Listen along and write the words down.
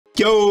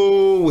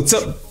Yo, what's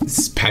up? This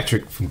is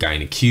Patrick from Guy in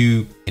the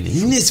Cube, and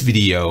in this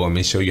video, I'm going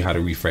to show you how to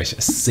refresh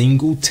a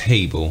single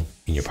table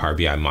in your Power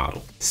BI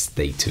model.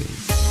 Stay tuned.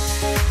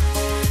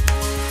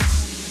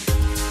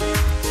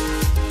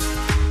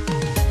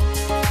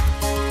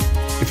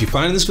 If you're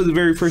finding this for the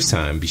very first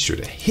time, be sure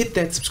to hit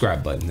that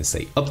subscribe button to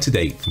stay up to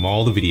date from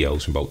all the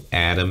videos from both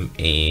Adam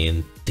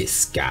and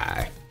this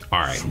guy. All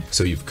right,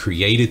 so you've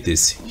created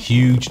this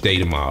huge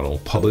data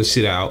model, published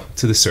it out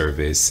to the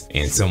service,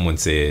 and someone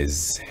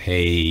says,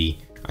 hey,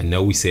 I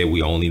know we said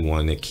we only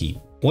want to keep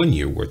 1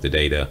 year worth of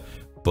data,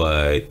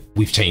 but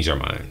we've changed our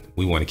mind.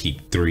 We want to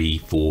keep 3,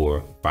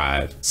 4,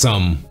 5,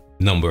 some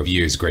number of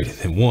years greater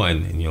than 1.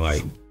 And you're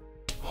like,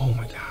 oh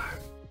my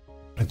God,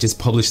 I just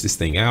published this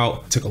thing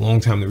out. It took a long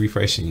time to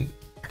refresh, and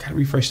I gotta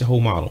refresh the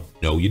whole model.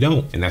 No, you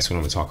don't. And that's what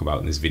I'm gonna talk about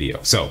in this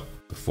video. So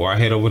before I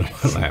head over to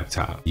my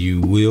laptop,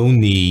 you will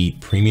need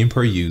premium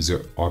per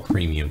user or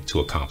premium to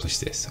accomplish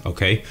this,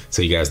 okay?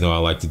 So you guys know what I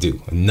like to do.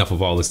 Enough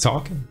of all this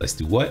talking. Let's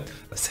do what?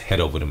 Let's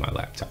head over to my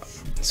laptop.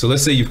 So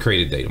let's say you've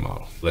created a data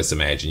model. Let's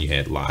imagine you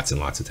had lots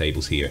and lots of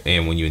tables here.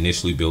 And when you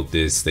initially built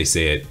this, they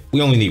said, we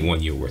only need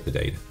 1 year worth of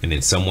data. And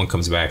then someone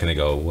comes back and they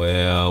go,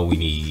 well, we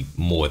need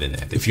more than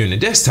that. If you're in the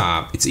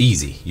desktop, it's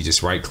easy. You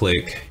just right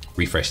click,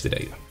 refresh the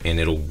data, and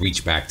it'll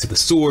reach back to the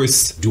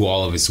source, do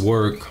all of its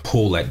work,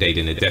 pull that data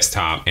in the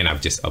desktop, and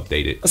I've just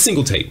updated a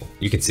single table.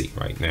 You can see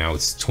right now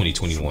it's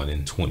 2021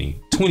 and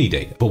 2020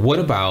 data. But what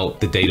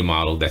about the data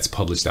model that's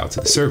published out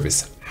to the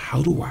service?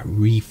 How do I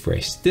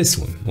refresh this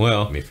one?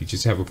 Well, if you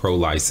just have a pro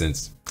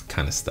license,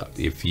 kind of stuff.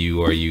 If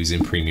you are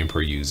using premium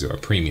per user or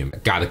premium, I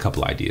got a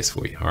couple ideas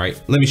for you. All right,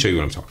 let me show you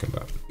what I'm talking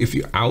about. If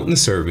you're out in the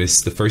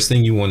service, the first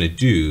thing you want to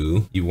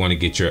do, you want to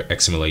get your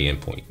XMLA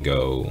endpoint.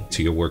 Go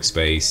to your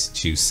workspace,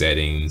 choose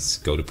settings,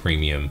 go to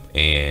premium,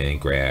 and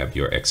grab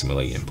your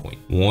XMLA endpoint.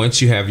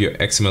 Once you have your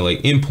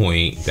XMLA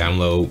endpoint,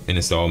 download and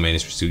install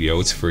Management Studio.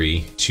 It's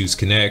free. Choose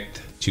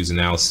connect. Choose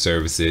analysis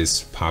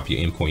services, pop your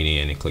endpoint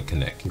in and click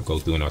connect. You'll go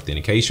through an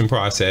authentication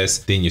process.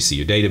 Then you see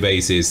your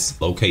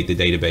databases, locate the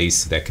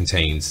database that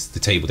contains the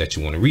table that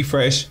you want to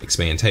refresh,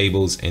 expand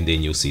tables, and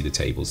then you'll see the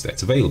tables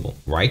that's available.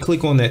 Right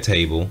click on that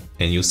table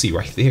and you'll see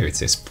right there, it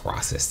says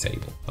process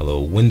table. A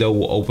little window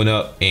will open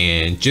up,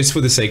 and just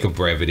for the sake of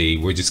brevity,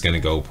 we're just gonna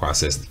go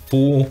process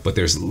full, but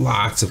there's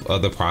lots of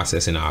other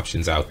processing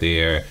options out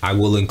there. I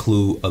will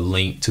include a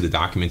link to the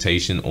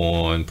documentation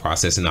on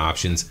processing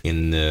options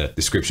in the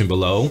description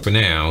below. For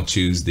now,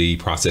 choose the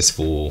process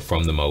full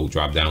from the mode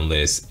drop down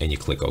list and you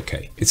click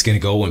OK. It's going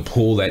to go and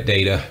pull that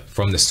data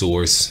from the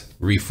source,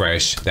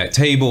 refresh that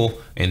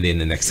table, and then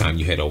the next time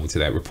you head over to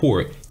that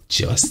report,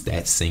 just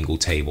that single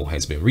table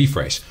has been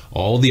refreshed.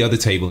 All the other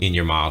tables in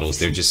your models,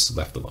 they're just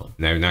left alone.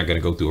 Now you're not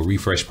going to go through a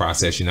refresh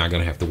process. You're not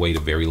going to have to wait a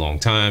very long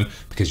time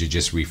because you're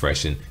just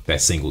refreshing that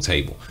single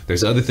table.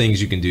 There's other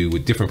things you can do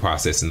with different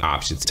processing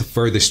options to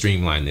further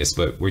streamline this,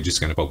 but we're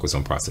just going to focus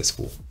on process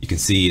full. You can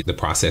see the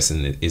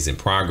processing is in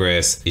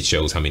progress. It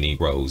shows how many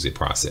rows it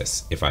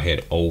processed. If I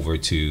head over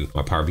to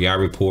my Power BI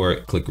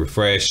report, click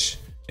refresh,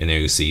 and there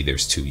you'll see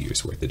there's 2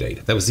 years worth of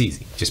data. That was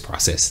easy. Just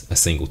process a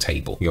single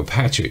table. You go,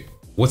 Patrick,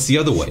 what's the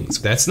other way?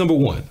 So that's number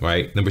one,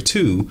 right? Number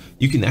two,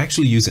 you can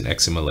actually use an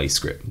XMLA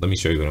script. Let me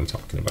show you what I'm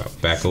talking about.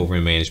 Back over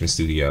in Management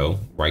Studio,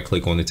 right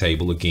click on the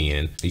table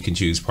again. You can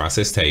choose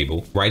process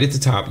table. Right at the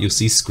top, you'll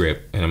see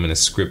script, and I'm gonna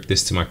script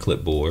this to my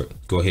clipboard.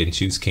 Go ahead and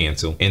choose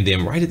cancel. And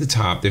then right at the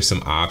top, there's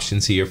some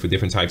options here for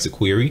different types of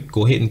query.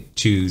 Go ahead and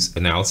choose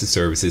analysis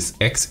services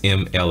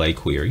XMLA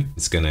query.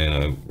 It's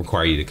gonna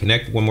require you to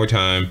connect one more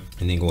time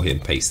and then go ahead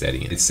and paste that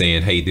in. It's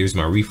saying, hey, there's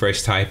my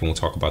refresh type, and we'll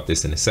talk about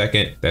this in a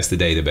second. That's the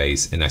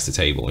database and that's the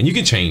table. And you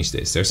can change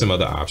this. There's some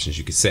other options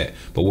you can set,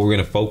 but what we're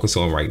gonna focus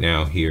on right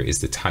now here is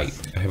the type.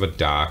 I have a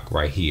doc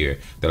right here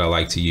that I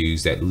like to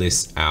use that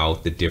lists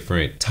out the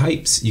different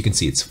types. You can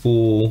see it's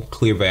full,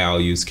 clear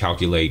values,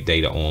 calculate,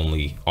 data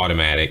only,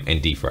 automatic,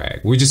 and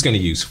defrag. We're just gonna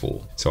use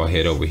full. So I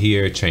head over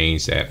here,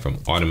 change that from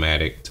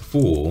automatic to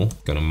full.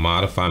 Gonna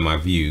modify my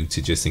view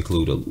to just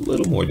include a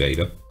little more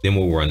data. Then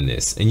we'll run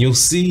this and you'll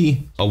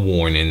see a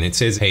warning. It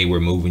says, hey, we're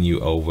moving you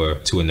over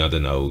to another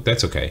node.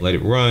 That's okay. Let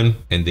it run.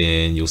 And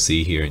then you'll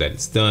see here that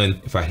it's done.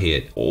 If I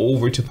head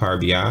over to Power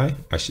BI,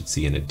 I should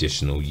see an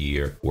additional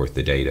year worth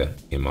of data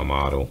in my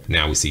model.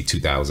 Now we see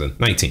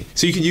 2019.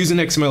 So you can use an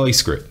XMLA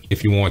script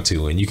if you want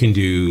to, and you can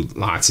do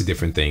lots of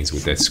different things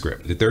with that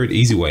script. The third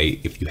easy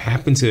way, if you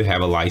happen to have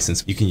a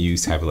license, you can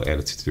use Tabular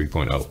Editor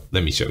 3.0.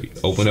 Let me show you.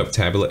 Open up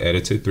Tabular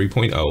Editor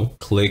 3.0,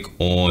 click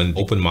on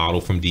Open Model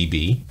from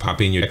DB,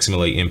 pop in your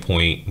XMLA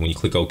endpoint. When you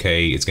click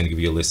OK, it's going to give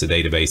you a list of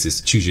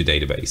databases. Choose your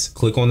database.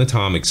 Click on the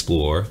Tom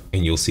Explorer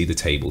and you'll see the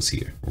tables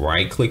here.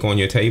 Right click on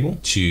your table,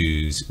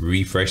 choose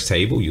refresh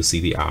table. You'll see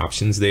the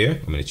options there.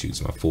 I'm going to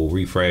choose my full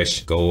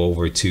refresh. Go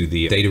over to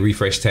the data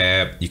refresh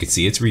tab. You can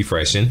see it's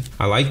refreshing.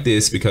 I like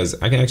this because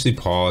I can actually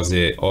pause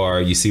it,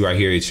 or you see right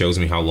here, it shows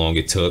me how long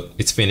it took.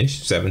 It's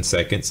finished, 7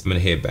 seconds. I'm going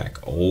to head back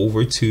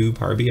over to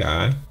Power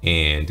BI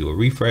and do a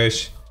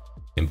refresh.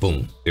 And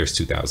boom, there's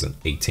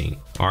 2018.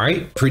 All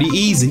right, pretty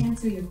easy.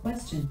 Answer your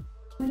question.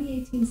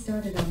 2018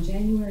 started on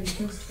January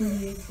 1st,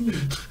 2018.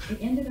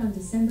 It ended on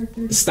December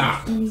 31st.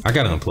 Stop. I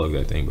gotta unplug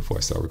that thing before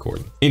I start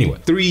recording. Anyway,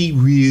 3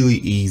 really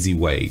easy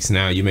ways.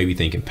 Now you may be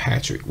thinking,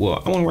 Patrick,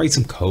 well, I want to write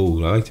some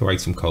code. I like to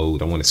write some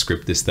code. I want to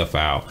script this stuff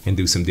out and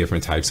do some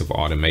different types of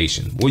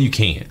automation. Well, you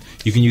can.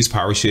 You can use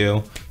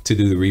PowerShell to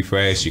do the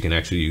refresh. You can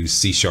actually use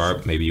C#.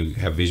 Maybe you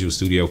have Visual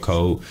Studio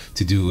Code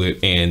to do it,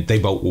 and they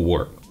both will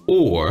work.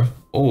 Or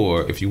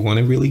if you want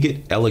to really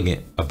get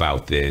elegant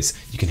about this,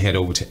 you can head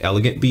over to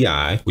Elegant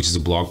BI, which is a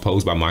blog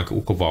post by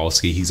Michael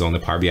Kowalski. He's on the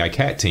Power BI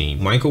Cat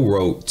team. Michael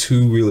wrote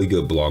 2 really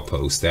good blog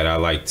posts that I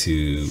like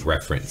to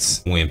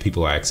reference when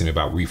people are asking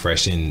about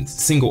refreshing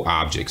single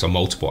objects or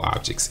multiple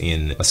objects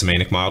in a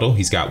semantic model.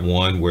 He's got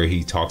one where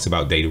he talks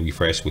about data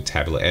refresh with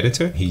Tabular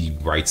Editor. He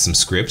writes some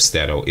scripts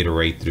that'll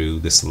iterate through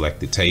the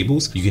selected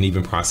tables. You can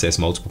even process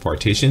multiple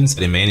partitions.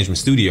 In Management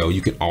Studio,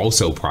 you can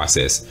also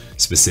process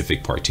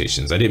specific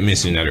partitions. I didn't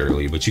mention that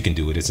earlier, but you can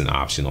do it as an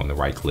option. On the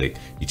right click,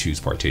 you choose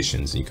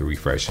partitions and you can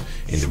refresh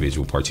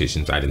individual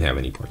partitions. I didn't have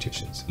any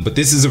partitions, but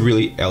this is a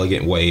really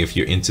elegant way. If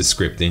you're into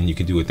scripting, you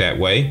can do it that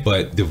way.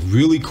 But the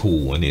really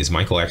cool one is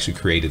Michael actually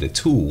created a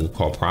tool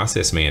called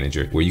Process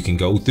Manager where you can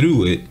go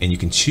through it and you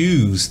can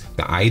choose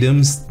the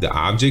items, the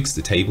objects,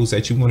 the tables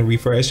that you want to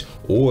refresh,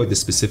 or the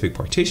specific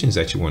partitions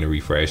that you want to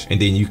refresh.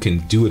 And then you can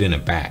do it in a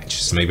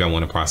batch. So maybe I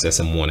want to process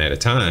them one at a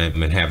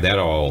time and have that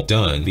all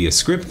done via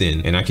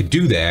scripting. And I could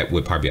do that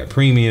with Power BI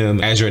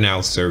Premium, Azure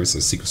Analysis Service, or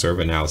SQL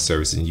Server Analysis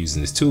Service, and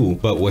using this tool.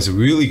 But what's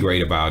really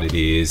great about it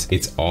is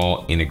it's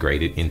all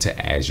integrated into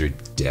Azure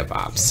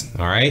DevOps.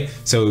 All right.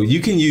 So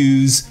you can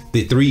use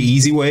the 3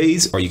 easy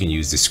ways, or you can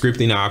use the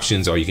scripting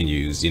options, or you can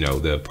use,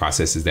 the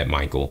processes that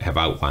Michael have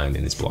outlined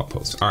in this blog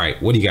post. All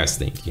right. What do you guys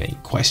think? You got any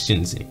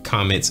questions, any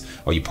comments?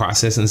 Are you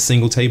processing a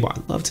single table?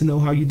 I'd love to know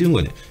how you're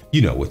doing it.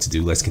 You know what to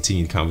do. Let's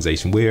continue the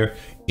conversation where?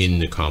 In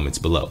the comments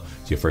below.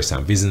 If it's your first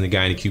time visiting the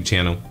Guy in the Cube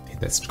channel, hit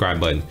that subscribe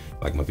button,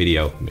 like my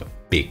video,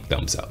 big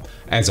thumbs up.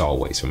 As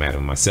always, from Adam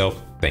and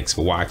myself, thanks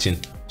for watching.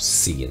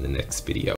 See you in the next video.